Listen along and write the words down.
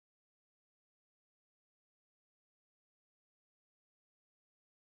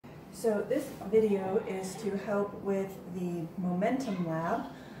So this video is to help with the momentum lab,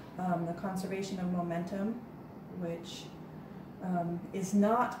 the conservation of momentum, which is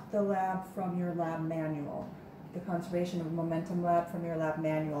not the lab from your lab manual. The conservation of momentum lab from your lab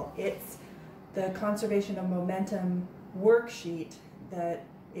manual. It's the conservation of momentum worksheet that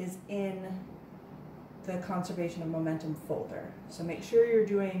is in the conservation of momentum folder. So make sure you're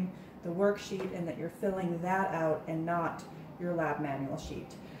doing the worksheet and that you're filling that out and not your lab manual sheet.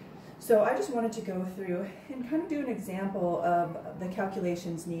 So I just wanted to go through and kind of do an example of the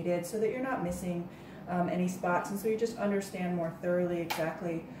calculations needed so that you're not missing any spots, and so you just understand more thoroughly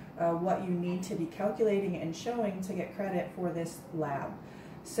exactly what you need to be calculating and showing to get credit for this lab.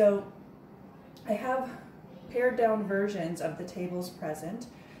 So I have pared down versions of the tables present.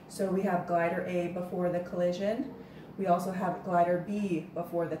 So we have glider A before the collision. We also have glider B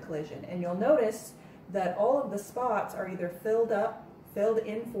before the collision. And you'll notice that all of the spots are either filled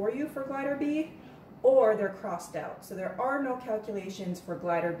in for you for glider B, or they're crossed out. So there are no calculations for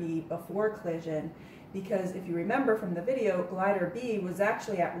glider B before collision, because if you remember from the video, glider B was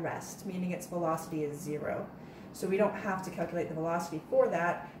actually at rest, meaning its velocity is 0. So we don't have to calculate the velocity for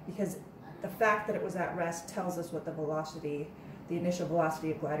that, because the fact that it was at rest tells us what the velocity, the initial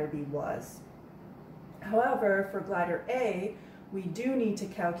velocity of glider B was. However, for glider A, we do need to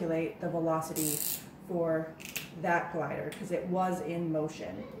calculate the velocity for that glider because it was in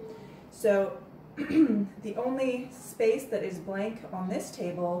motion. So the only space that is blank on this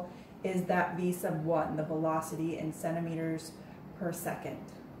table is that v sub 1, the velocity in centimeters per second.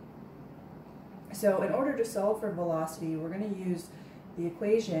 So in order to solve for velocity, we're going to use the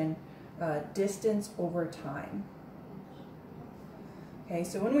equation distance over time. Okay,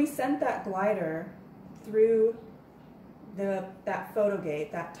 so when we sent that glider through that photo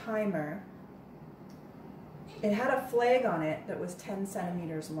gate, that timer, it had a flag on it that was 10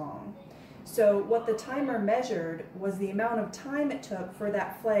 centimeters long. So what the timer measured was the amount of time it took for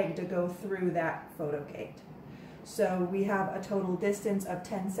that flag to go through that photo gate. So we have a total distance of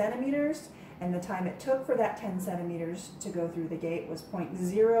 10 centimeters, and the time it took for that 10 centimeters to go through the gate was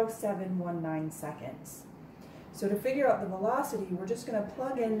 0.0719 seconds. So to figure out the velocity, we're just going to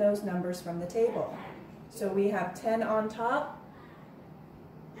plug in those numbers from the table. So we have 10 on top.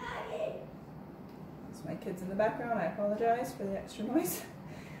 That's my kids in the background, I apologize for the extra noise.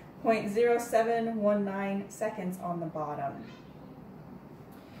 0.0719 seconds on the bottom.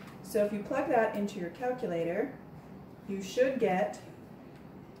 So if you plug that into your calculator, you should get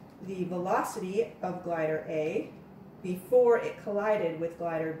the velocity of glider A before it collided with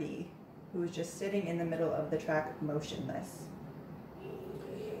glider B, who was just sitting in the middle of the track motionless.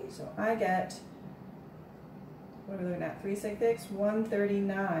 So I get, what are we looking at, 366,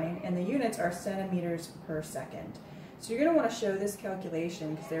 139, and the units are centimeters per second. So you're going to want to show this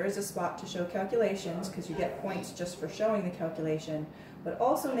calculation, because there is a spot to show calculations, because you get points just for showing the calculation, but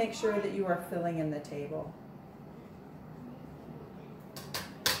also make sure that you are filling in the table.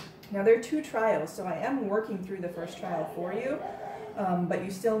 Now there are 2 trials, so I am working through the first trial for you, but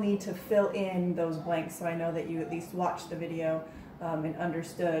you still need to fill in those blanks so I know that you at least watched the video and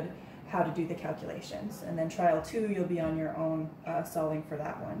understood how to do the calculations. And then trial 2, you'll be on your own solving for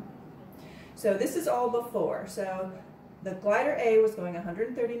that one. So this is all before. So the glider A was going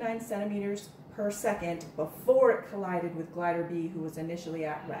 139 centimeters per second before it collided with glider B, who was initially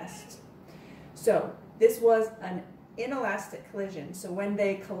at rest. So this was an inelastic collision. So when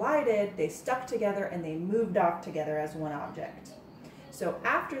they collided, they stuck together and they moved off together as one object. So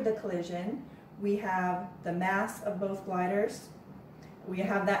after the collision, we have the mass of both gliders. We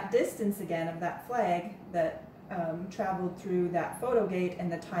have that distance again of that flag that traveled through that photo gate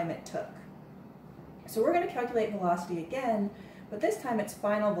and the time it took. So we're going to calculate velocity again, but this time it's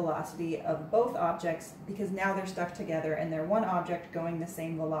final velocity of both objects, because now they're stuck together and they're one object going the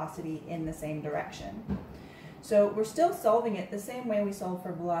same velocity in the same direction. So we're still solving it the same way we solved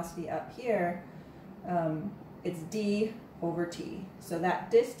for velocity up here. It's d over t. So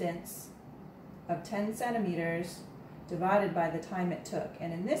that distance of 10 centimeters divided by the time it took.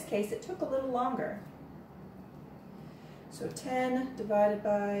 And in this case, it took a little longer. So 10 divided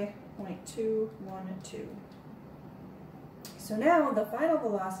by 0.212. So now the final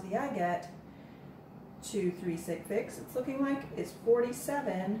velocity I get to 366, it's looking like it's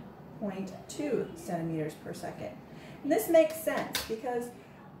 47.2 centimeters per second. And this makes sense because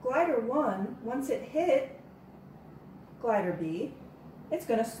glider 1, once it hit glider B, it's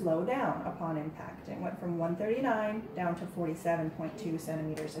going to slow down upon impact. It went from 139 down to 47.2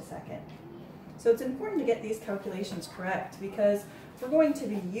 centimeters a second. So it's important to get these calculations correct, because we're going to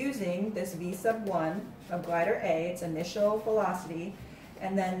be using this v sub 1 of glider A, its initial velocity,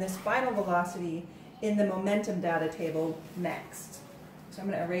 and then this final velocity in the momentum data table next. So I'm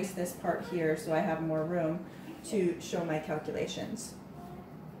going to erase this part here so I have more room to show my calculations.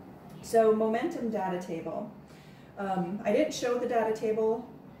 So momentum data table. I didn't show the data table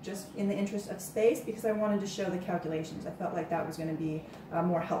just in the interest of space because I wanted to show the calculations. I felt like that was going to be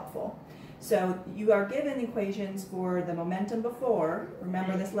more helpful. So you are given equations for the momentum before.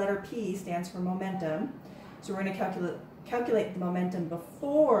 Remember, this letter P stands for momentum. So we're going to calculate the momentum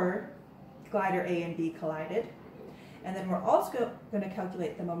before glider A and B collided. And then we're also going to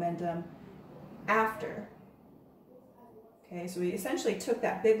calculate the momentum after. Okay, so we essentially took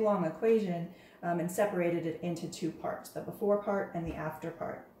that big long equation and separated it into two parts, the before part and the after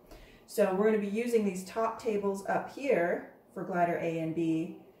part. So we're going to be using these top tables up here for glider A and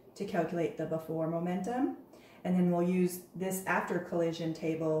B to calculate the before momentum, and then we'll use this after collision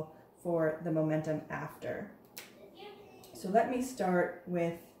table for the momentum after. So let me start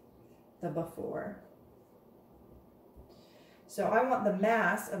with the before. So I want the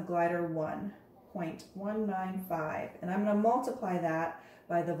mass of glider 1, 0.195, and I'm going to multiply that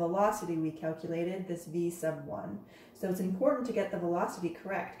by the velocity we calculated, this v sub 1. So it's important to get the velocity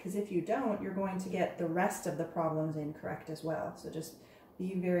correct, because if you don't, you're going to get the rest of the problems incorrect as well. So just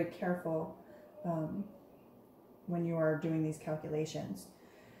be very careful when you are doing these calculations.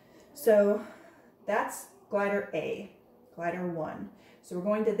 So that's glider A, glider 1. So we're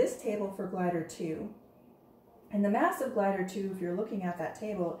going to this table for glider 2. And the mass of glider 2, if you're looking at that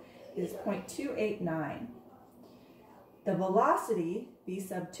table, is 0.289. The velocity, v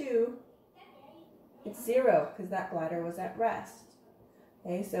sub 2, it's 0 because that glider was at rest.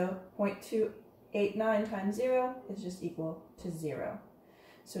 Okay, so 0.289 times 0 is just equal to 0.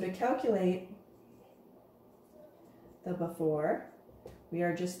 So to calculate the before, we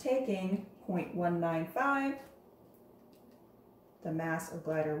are just taking 0.195, the mass of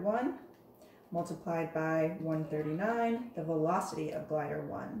glider 1, multiplied by 139, the velocity of glider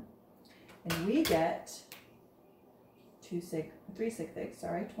 1. And we get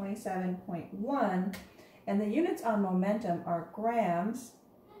 27.1, and the units on momentum are grams,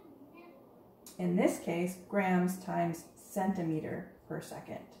 in this case, grams times centimeter per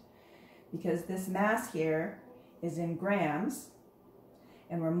second, because this mass here is in grams,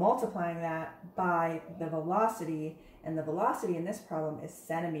 and we're multiplying that by the velocity, and the velocity in this problem is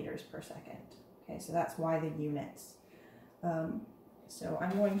centimeters per second. Okay, so that's why the units. So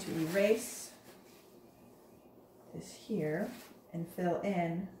I'm going to erase this here and fill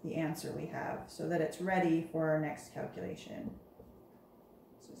in the answer we have so that it's ready for our next calculation.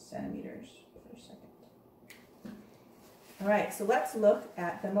 So centimeters per second. All right, so let's look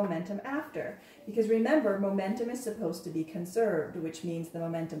at the momentum after. Because remember, momentum is supposed to be conserved, which means the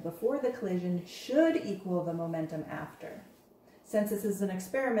momentum before the collision should equal the momentum after. Since this is an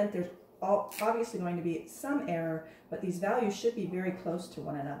experiment, there's obviously going to be some error, but these values should be very close to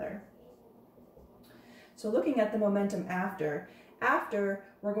one another. So looking at the momentum after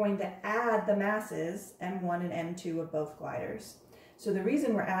we're going to add the masses, M1 and M2 of both gliders. So the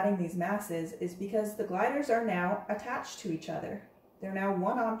reason we're adding these masses is because the gliders are now attached to each other. They're now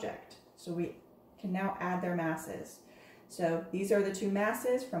one object, so we can now add their masses. So these are the two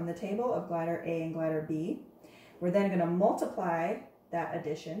masses from the table of glider A and glider B. We're then going to multiply that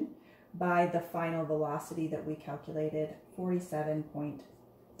addition by the final velocity that we calculated, 47.2.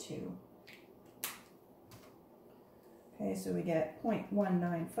 Okay, so we get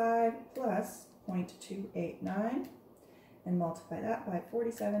 0.195 plus 0.289 and multiply that by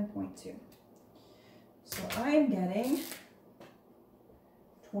 47.2. So I am getting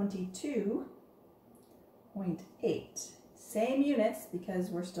 22.8. Same units because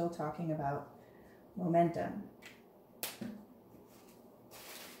we're still talking about momentum. I'm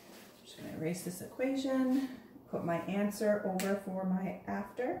just going to erase this equation, put my answer over for my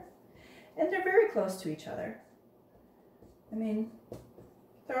after, and they're very close to each other. I mean,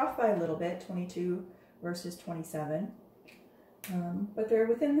 they're off by a little bit, 22 versus 27, but they're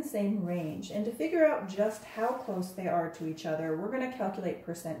within the same range. And to figure out just how close they are to each other, we're going to calculate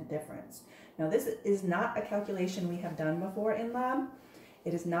percent difference. Now, this is not a calculation we have done before in lab.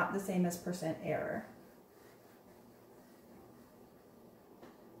 It is not the same as percent error.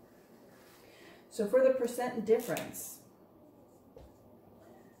 So for the percent difference,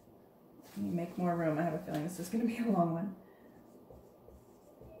 let me make more room. I have a feeling this is going to be a long one.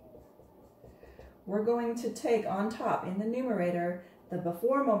 We're going to take on top in the numerator the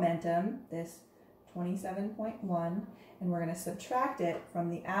before momentum, this 27.1, and we're going to subtract it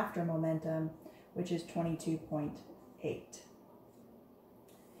from the after momentum, which is 22.8.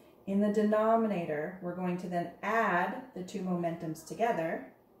 In the denominator, we're going to then add the two momentums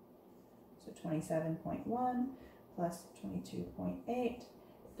together. So 27.1 plus 22.8,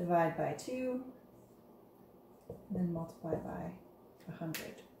 divide by 2, and then multiply by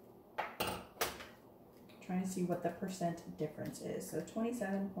 100. Trying to see what the percent difference is. So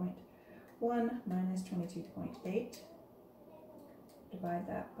 27.1 minus 22.8. Divide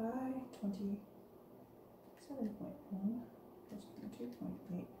that by 27.1 plus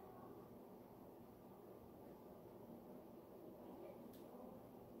 22.8.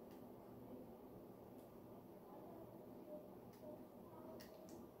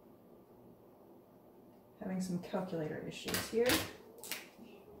 Having some calculator issues here.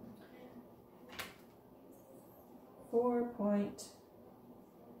 4.31%.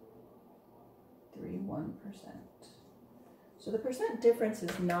 So the percent difference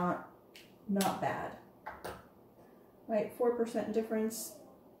is not bad, right? 4% difference,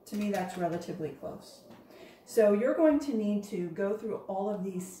 to me, that's relatively close. So you're going to need to go through all of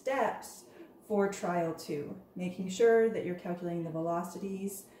these steps for trial 2, making sure that you're calculating the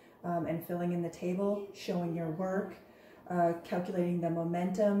velocities and filling in the table, showing your work, calculating the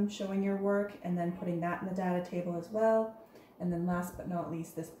momentum, showing your work, and then putting that in the data table as well. And then last but not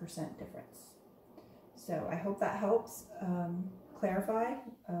least, this percent difference. So I hope that helps clarify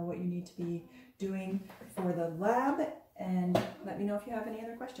what you need to be doing for the lab, and let me know if you have any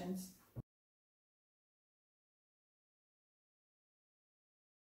other questions.